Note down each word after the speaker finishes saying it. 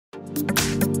In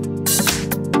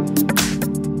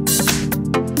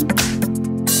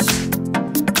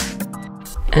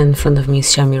front of me is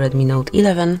Xiaomi Redmi Note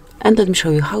 11, and let me show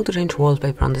you how to change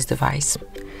wallpaper on this device.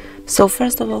 So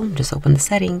first of all, just open the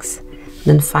settings,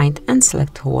 then find and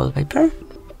select wallpaper.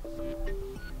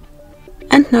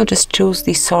 And now just choose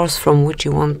the source from which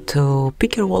you want to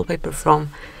pick your wallpaper from.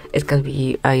 It can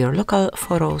be your local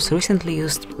photos, recently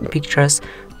used pictures,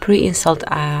 pre-installed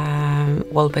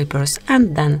wallpapers,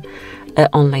 and then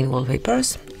online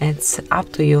wallpapers. It's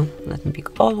up to you. Let me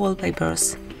pick all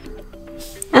wallpapers.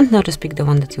 And now just pick the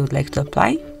one that you would like to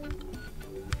apply.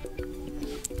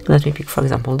 Let me pick, for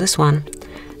example, this one.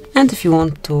 And if you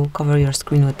want to cover your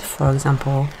screen with, for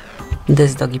example,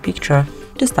 this doggy picture,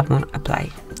 just tap on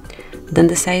apply. Then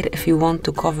decide if you want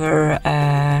to cover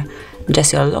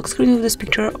just your lock screen with this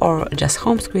picture or just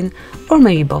home screen, or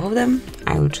maybe both of them.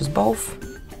 I will choose both.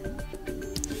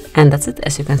 And that's it.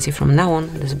 As you can see, from now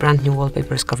on, this brand new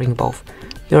wallpaper is covering both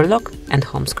your lock and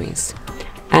home screens.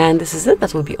 And this is it.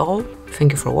 That will be all.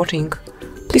 Thank you for watching.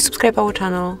 Please subscribe our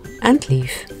channel and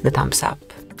leave the thumbs up.